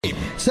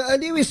So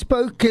earlier we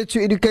spoke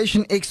to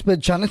education expert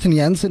Jonathan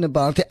Jansen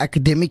about the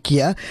academic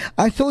year.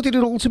 I thought it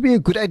would also be a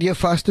good idea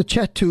for us to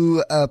chat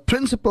to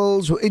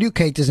principals or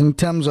educators in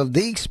terms of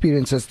their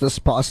experiences this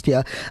past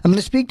year. I'm going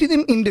to speak to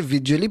them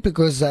individually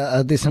because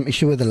there's some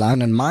issue with the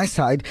line on my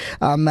side.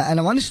 And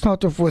I want to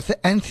start off with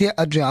Anthea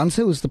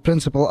Adriaanse, who's the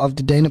principal of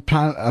the Duine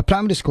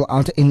Primary School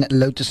out in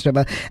Lotus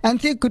River.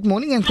 Anthea, good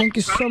morning and thank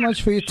you so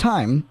much for your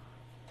time.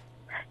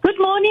 Good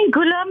morning,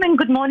 Gulam, and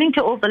good morning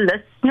to all the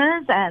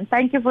listeners, and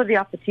thank you for the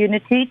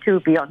opportunity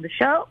to be on the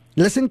show.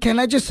 Listen, can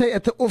I just say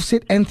at the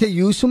offset, Anthea,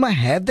 you somehow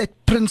have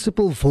that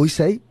principal voice,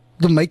 eh?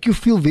 To make you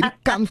feel very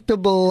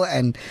comfortable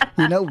and,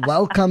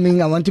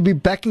 welcoming. I want to be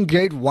back in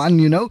grade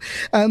 1,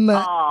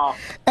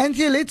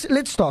 Anthea,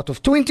 let's start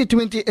off.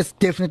 2020 has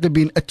definitely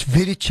been a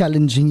very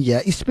challenging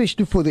year,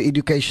 especially for the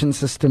education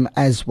system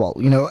as well,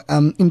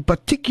 in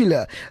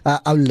particular,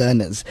 our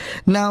learners.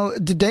 Now,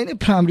 the Duine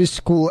Primary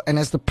School, and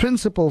as the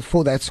principal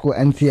for that school,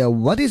 Anthea,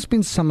 what has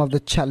been some of the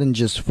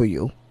challenges for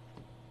you?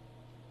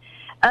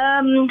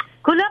 Gulam,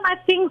 I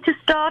think to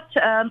start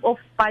off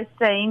by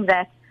saying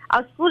that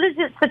our school is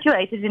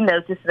situated in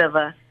Lotus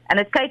River, and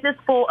it caters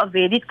for a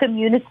varied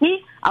community.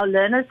 Our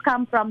learners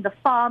come from the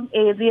farm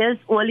areas,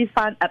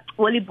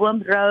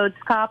 Olieboom Road,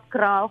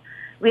 Kaapkraal.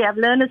 We have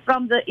learners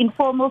from the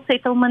informal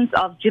settlements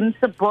of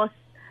Jimsebos,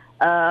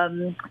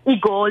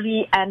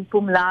 Igoli and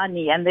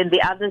Pumlani, and then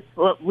the others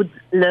would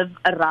live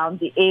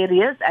around the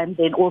areas, and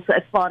then also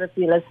as far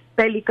afield as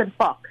Pelican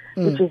Park,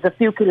 which is a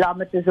few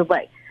kilometers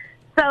away.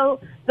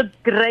 So the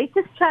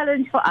greatest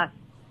challenge for us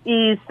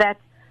is that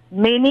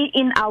many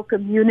in our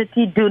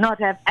community do not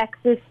have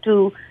access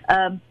to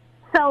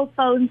cell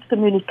phones,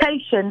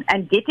 communication,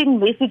 and getting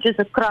messages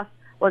across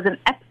was an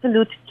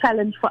absolute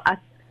challenge for us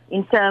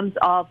in terms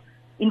of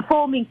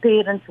informing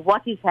parents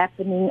what is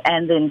happening,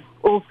 and then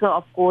also,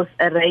 of course,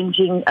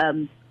 arranging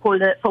for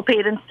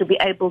parents to be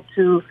able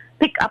to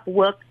pick up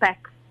work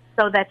packs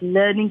so that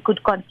learning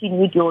could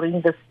continue during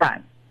this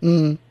time.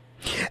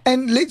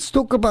 And let's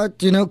talk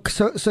about,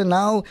 so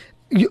now,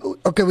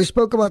 we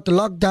spoke about the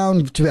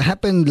lockdown to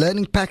happen,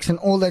 learning packs and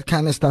all that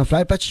kind of stuff,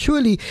 right? But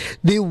surely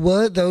there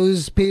were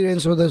those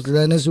parents or those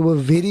learners who were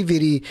very,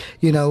 very,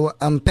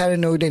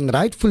 paranoid, and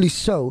rightfully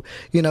so,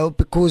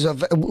 because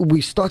of we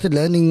started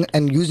learning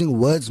and using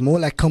words more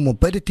like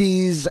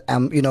comorbidities,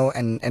 and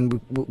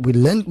we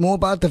learned more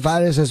about the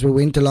virus as we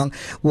went along.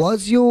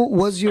 Was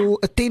your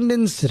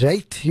attendance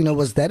rate,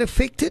 was that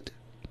affected?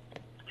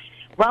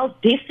 Well,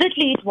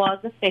 definitely it was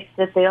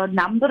affected. There are a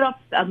number of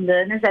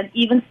learners, and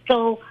even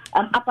still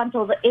up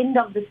until the end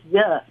of this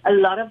year,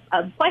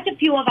 quite a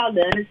few of our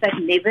learners that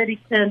never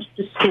returned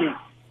to school.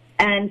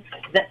 And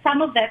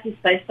some of that is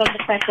based on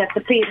the fact that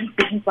the parents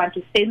didn't want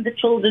to send the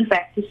children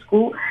back to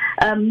school.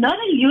 Not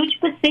a huge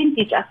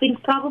percentage, I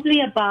think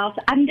probably about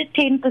under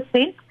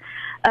 10%.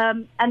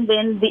 And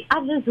then the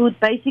others would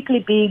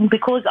basically be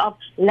because of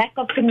lack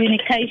of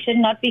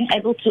communication, not being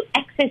able to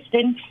access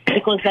them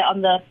because they're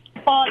on the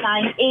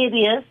far-lying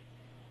areas.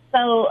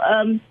 So,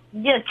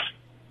 yes.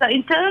 So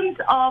in terms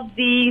of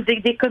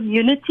the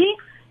community,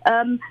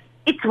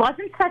 it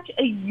wasn't such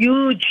a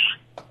huge,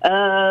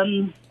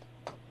 I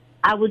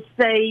would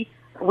say,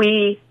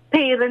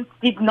 parents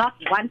did not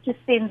want to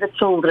send the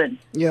children.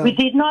 Yeah. We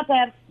did not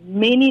have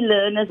many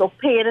learners or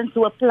parents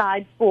who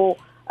applied for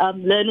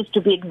learners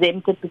to be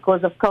exempted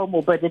because of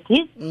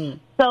comorbidities.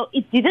 So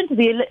it didn't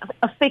really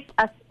affect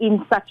us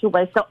in such a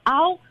way. So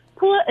our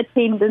poor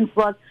attendance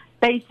was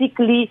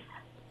basically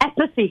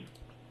apathy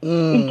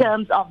in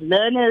terms of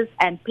learners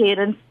and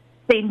parents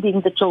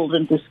sending the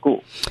children to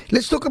school.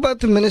 Let's talk about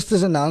the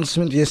minister's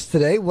announcement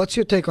yesterday. What's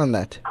your take on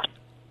that?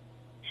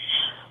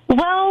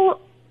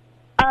 Well,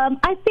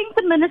 I think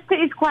the minister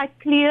is quite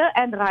clear,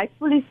 and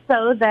rightfully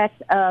so, that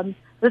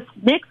this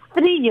next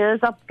 3 years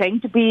are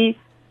going to be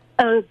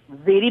a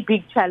very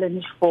big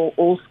challenge for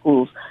all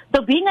schools.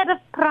 So being at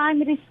a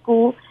primary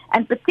school,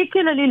 and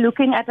particularly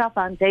looking at our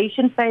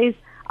foundation phase,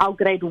 our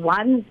grade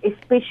 1s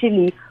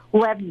especially,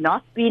 who have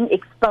not been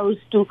exposed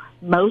to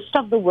most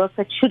of the work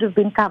that should have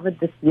been covered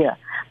this year,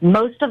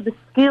 most of the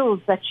skills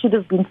that should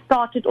have been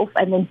started off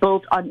and then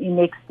built on in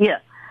next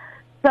year.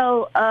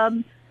 So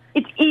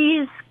it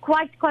is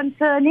quite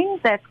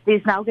concerning that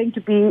there's now going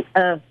to be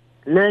a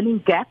learning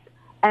gap,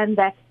 and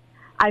that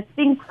I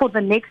think for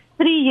the next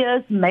 3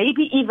 years,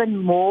 maybe even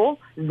more,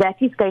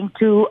 that is going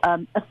to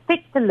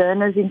affect the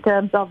learners in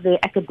terms of their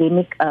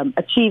academic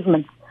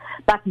achievements.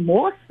 But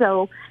more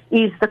so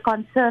is the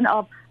concern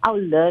of our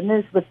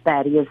learners with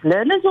barriers.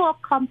 Learners who are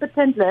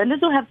competent, learners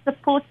who have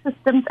support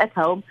systems at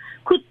home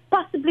could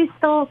possibly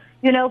still,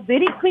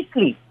 very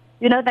quickly,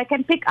 they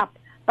can pick up.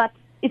 But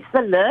it's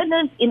the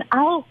learners in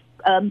our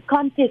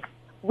context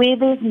where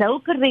there's no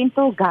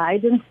parental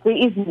guidance, there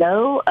is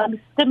no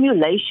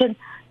stimulation.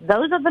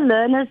 Those are the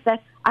learners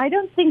that I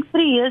don't think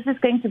 3 years is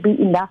going to be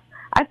enough.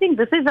 I think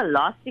this is a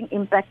lasting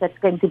impact that's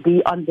going to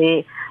be on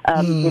their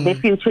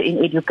future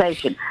in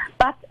education.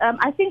 But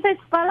I think they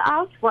spell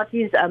out what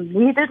is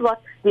needed,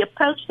 what the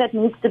approach that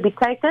needs to be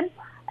taken.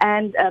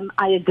 And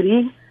I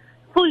agree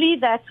fully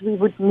that we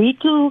would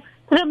need to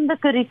trim the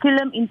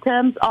curriculum in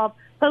terms of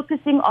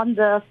focusing on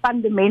the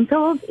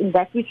fundamentals in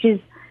that which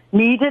is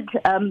needed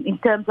in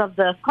terms of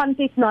the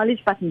content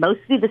knowledge, but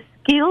mostly the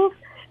skills,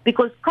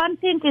 because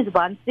content is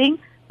one thing,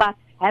 but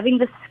having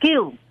the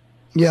skills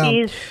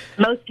is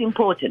most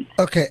important.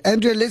 Okay,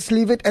 Andrea, let's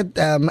leave it at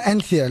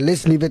Anthea.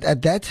 Let's leave it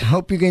at that.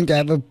 Hope you're going to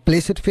have a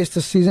blessed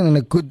festive season and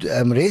a good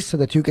race so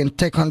that you can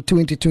take on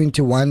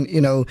 2021,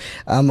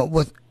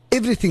 with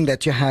everything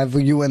that you have,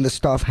 you and the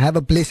staff. Have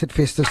a blessed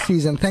festive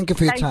season. Thank you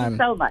for your time.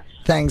 Thank you so much.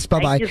 Thanks.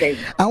 Bye-bye. Thank you,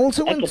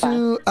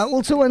 I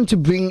also want to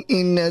bring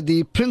in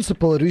the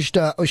principal,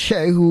 Rushda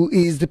Shea, who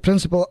is the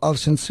principal of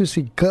San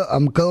Souci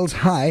Girls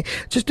High,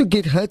 just to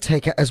get her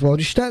take as well.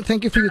 Rushda,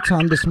 thank you for your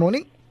time this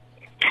morning.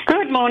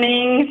 Good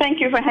morning. Thank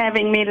you for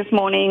having me this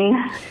morning.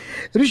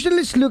 Rushda,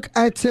 let's look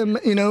at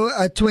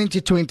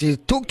 2020.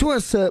 Talk to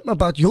us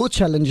about your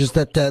challenges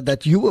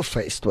that you were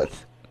faced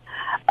with.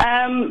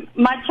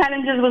 My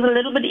challenges was a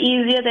little bit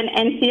easier than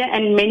Anthea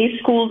and many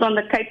schools on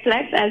the Cape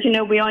Flats. As you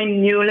know, we are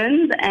in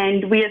Newlands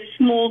and we're a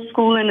small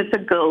school and it's a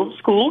girls'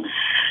 school.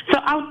 So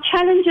our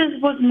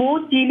challenges was more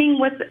dealing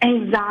with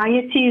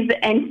anxieties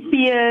and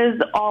fears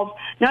of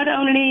not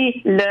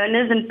only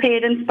learners and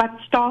parents but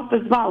staff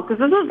as well, because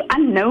this was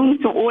unknown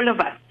to all of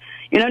us.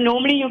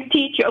 Normally you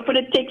teach, you open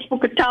a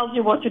textbook, it tells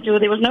you what to do.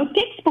 There was no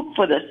textbook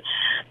for this.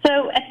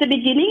 So at the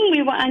beginning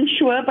we were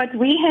unsure, but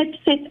we had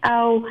set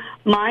our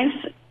minds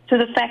to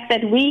the fact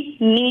that we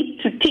need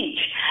to teach.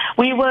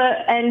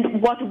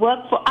 And what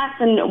worked for us,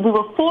 and we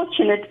were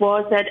fortunate,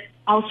 was that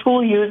our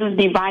school uses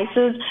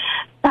devices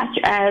such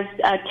as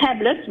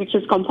tablets, which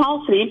is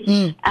compulsory.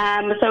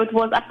 So it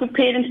was up to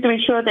parents to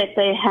ensure that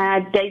they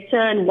had data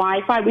and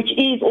Wi-Fi, which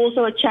is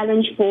also a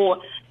challenge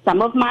for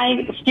some of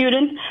my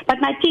students. But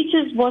my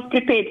teachers was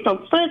prepared. From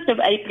 1st of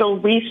April,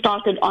 we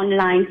started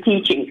online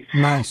teaching.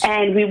 Nice.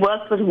 And we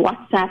worked with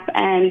WhatsApp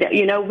and,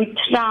 we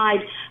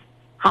tried.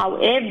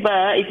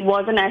 However, it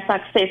wasn't as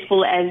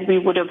successful as we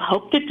would have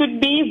hoped it would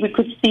be. We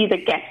could see the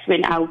gaps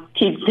when our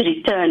kids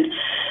returned.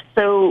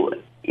 So,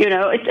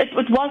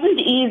 it wasn't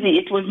easy.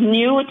 It was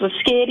new, it was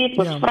scary, it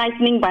was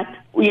frightening, but,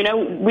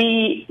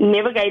 we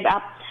never gave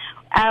up.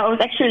 I was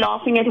actually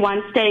laughing at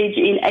one stage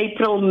in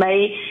April,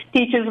 May.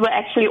 Teachers were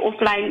actually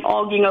offline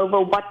arguing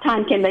over what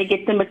time can they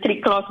get the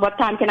matric class, what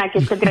time can I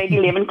get the grade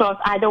 11 class.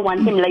 I don't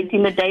want them late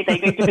in the day. They're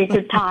going to be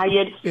too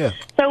tired. Yeah.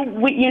 So,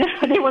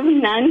 there was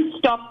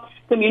non-stop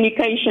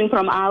communication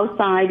from our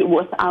side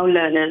with our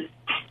learners.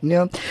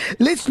 Yeah.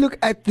 Let's look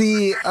at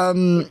the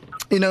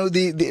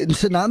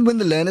so now when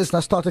the learners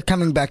now started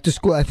coming back to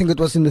school, I think it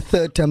was in the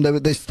third term,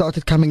 they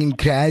started coming in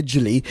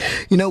gradually.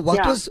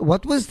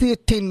 What was the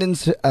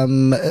attendance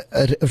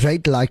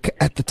rate like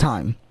at the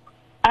time?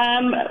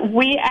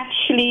 We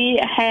actually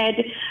had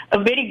a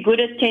very good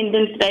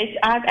attendance rate.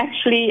 I've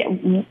actually,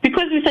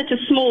 because we're such a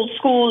small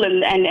school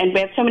and we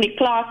have so many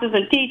classes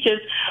and teachers,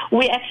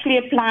 we actually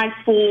applied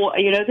for,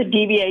 the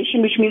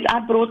deviation, which means I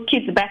brought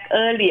kids back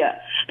earlier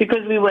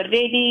because we were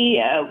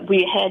ready.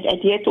 We had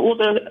adhered to all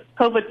the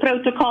COVID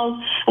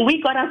protocols.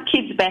 We got our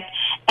kids back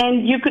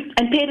and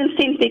parents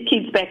sent their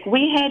kids back.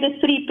 We had a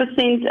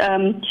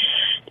 3%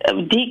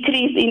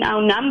 decrease in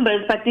our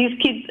numbers, but these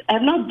kids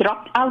have not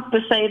dropped out per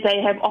se. They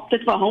have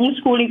opted for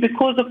homeschooling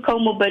because of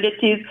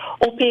comorbidities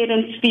or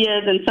parents'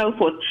 fears and so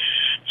forth.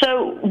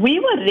 So we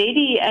were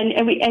ready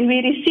and we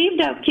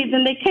received our kids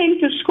and they came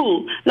to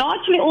school,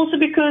 largely also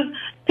because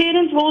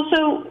parents were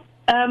also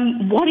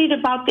worried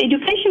about the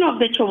education of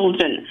their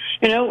children,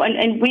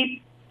 and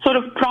we sort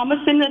of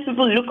promised them that we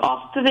will look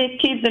after their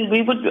kids and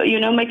we would,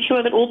 make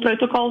sure that all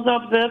protocols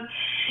are observed.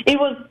 It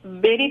was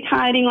very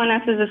tiring on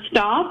us as a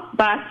staff,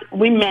 but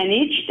we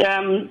managed.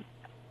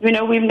 We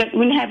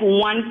didn't have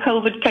one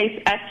COVID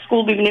case at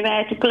school. We've never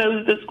had to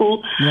close the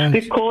school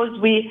because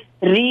we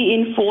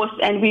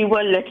reinforced and we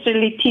were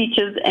literally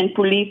teachers and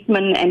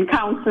policemen and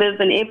counselors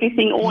and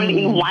everything all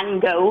in one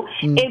go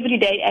every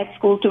day at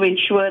school to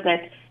ensure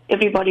that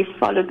everybody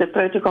followed the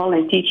protocol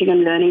and teaching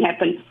and learning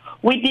happened.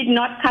 We did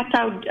not cut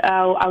out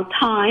our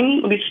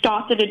time. We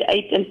started at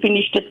 8 and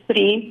finished at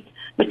 3.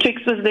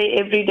 Matrix was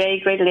there every day,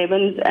 grade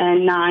 11s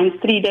and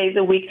 9s, 3 days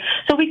a week.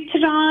 So we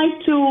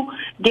tried to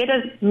get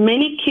as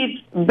many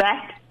kids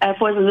back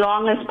for as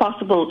long as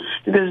possible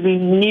because we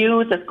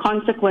knew the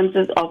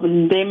consequences of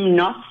them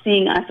not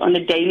seeing us on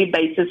a daily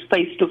basis,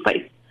 face to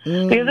face.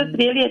 Because it's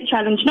really a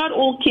challenge. Not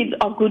all kids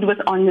are good with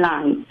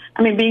online.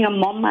 I mean, being a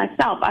mom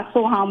myself, I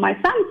saw how my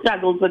son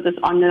struggled with this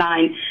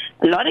online.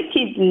 A lot of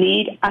kids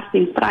need us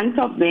in front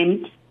of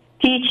them,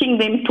 teaching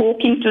them,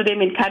 talking to them,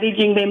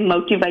 encouraging them,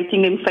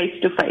 motivating them face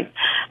to face.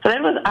 So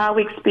that was our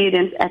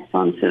experience at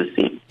San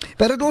Souci.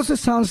 But it also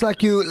sounds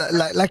like you,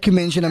 like you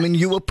mentioned, I mean,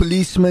 you were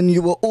policeman,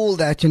 you were all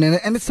that, and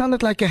it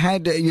sounded like you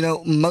had,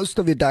 most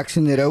of your ducks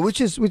in a row, which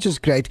is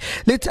great.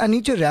 I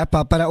need to wrap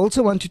up, but I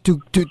also want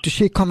you to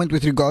share comment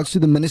with regards to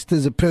the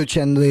minister's approach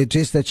and the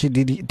address that she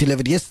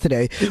delivered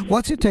yesterday.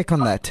 What's your take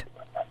on that?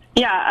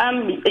 Yeah,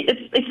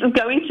 it's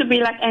going to be,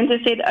 like Anthea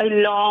said, a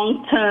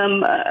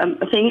long-term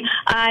thing.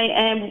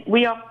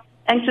 We are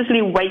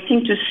anxiously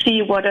waiting to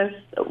see what is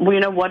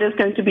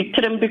going to be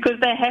trimmed, because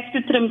they have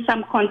to trim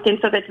some content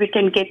so that we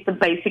can get the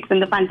basics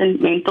and the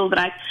fundamentals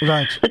right.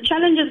 Right. The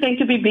challenge is going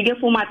to be bigger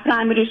for my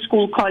primary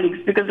school colleagues,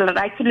 because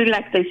rightfully,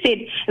 like they said,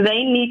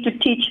 they need to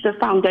teach the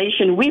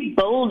foundation. We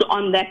build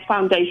on that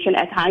foundation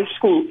at high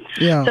school.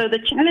 Yeah. So the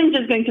challenge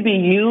is going to be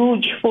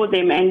huge for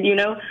them, and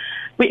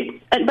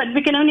but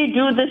we can only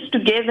do this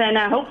together, and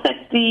I hope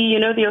that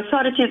the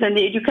authorities and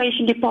the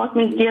education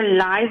department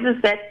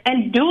realizes that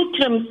and do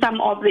trim some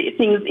of the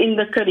things in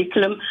the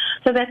curriculum,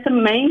 so that the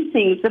main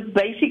things, the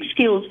basic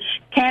skills,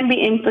 can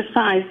be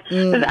emphasized.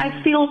 Because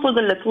I feel for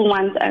the little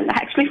ones, and I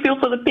actually feel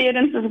for the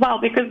parents as well,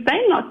 because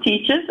they're not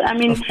teachers. I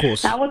mean,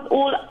 now it's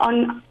all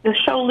on the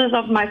shoulders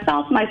of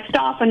myself, my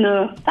staff, and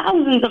the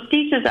thousands of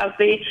teachers out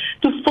there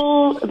to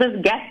fill this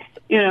gap.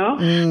 So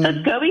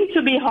it's going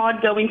to be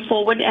hard going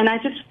forward, and I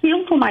just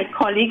feel for my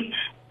colleagues,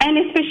 and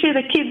especially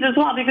the kids as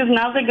well, because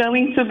now they're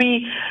going to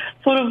be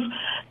sort of,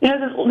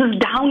 this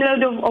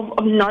download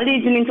of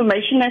knowledge and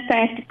information that they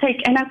have to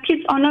take, and our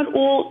kids are not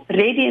all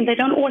ready, and they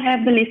don't all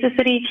have the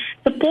necessary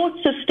support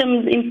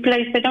systems in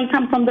place. They don't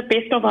come from the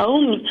best of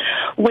homes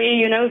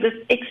where, this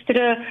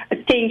extra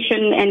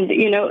attention and,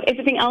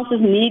 everything else is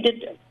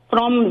needed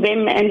from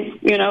them, and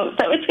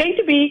so it's going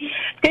to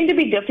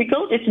be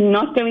difficult. It's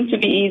not going to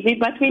be easy,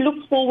 but we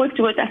look forward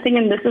to it, I think,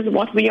 and this is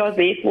what we are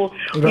there for.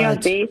 Right. We are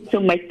there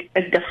to make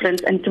a difference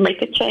and to make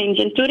a change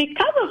and to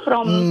recover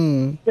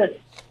from this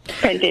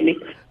pandemic.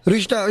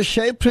 Rushda,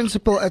 Shea,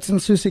 Principal at San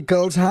Souci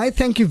Girls. Hi,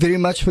 thank you very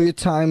much for your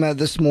time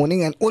this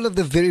morning, and all of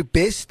the very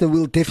best.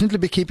 We'll definitely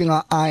be keeping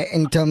our eye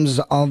in terms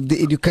of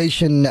the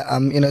education,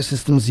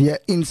 systems here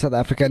in South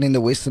Africa and in the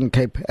Western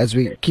Cape, as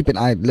we keep an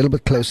eye a little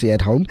bit closely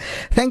at home.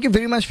 Thank you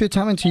very much for your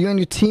time, and to you and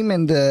your team,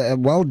 and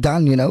well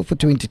done, for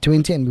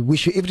 2020, and we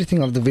wish you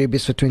everything of the very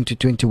best for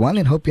 2021,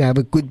 and hope you have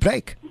a good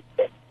break.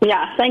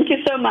 Yeah, thank you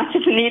so much.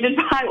 It's needed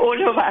by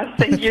all of us.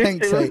 Thank you.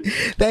 Thanks, too.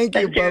 Thank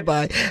you.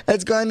 Bye-bye.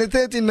 It's gone to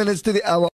 13 minutes to the hour.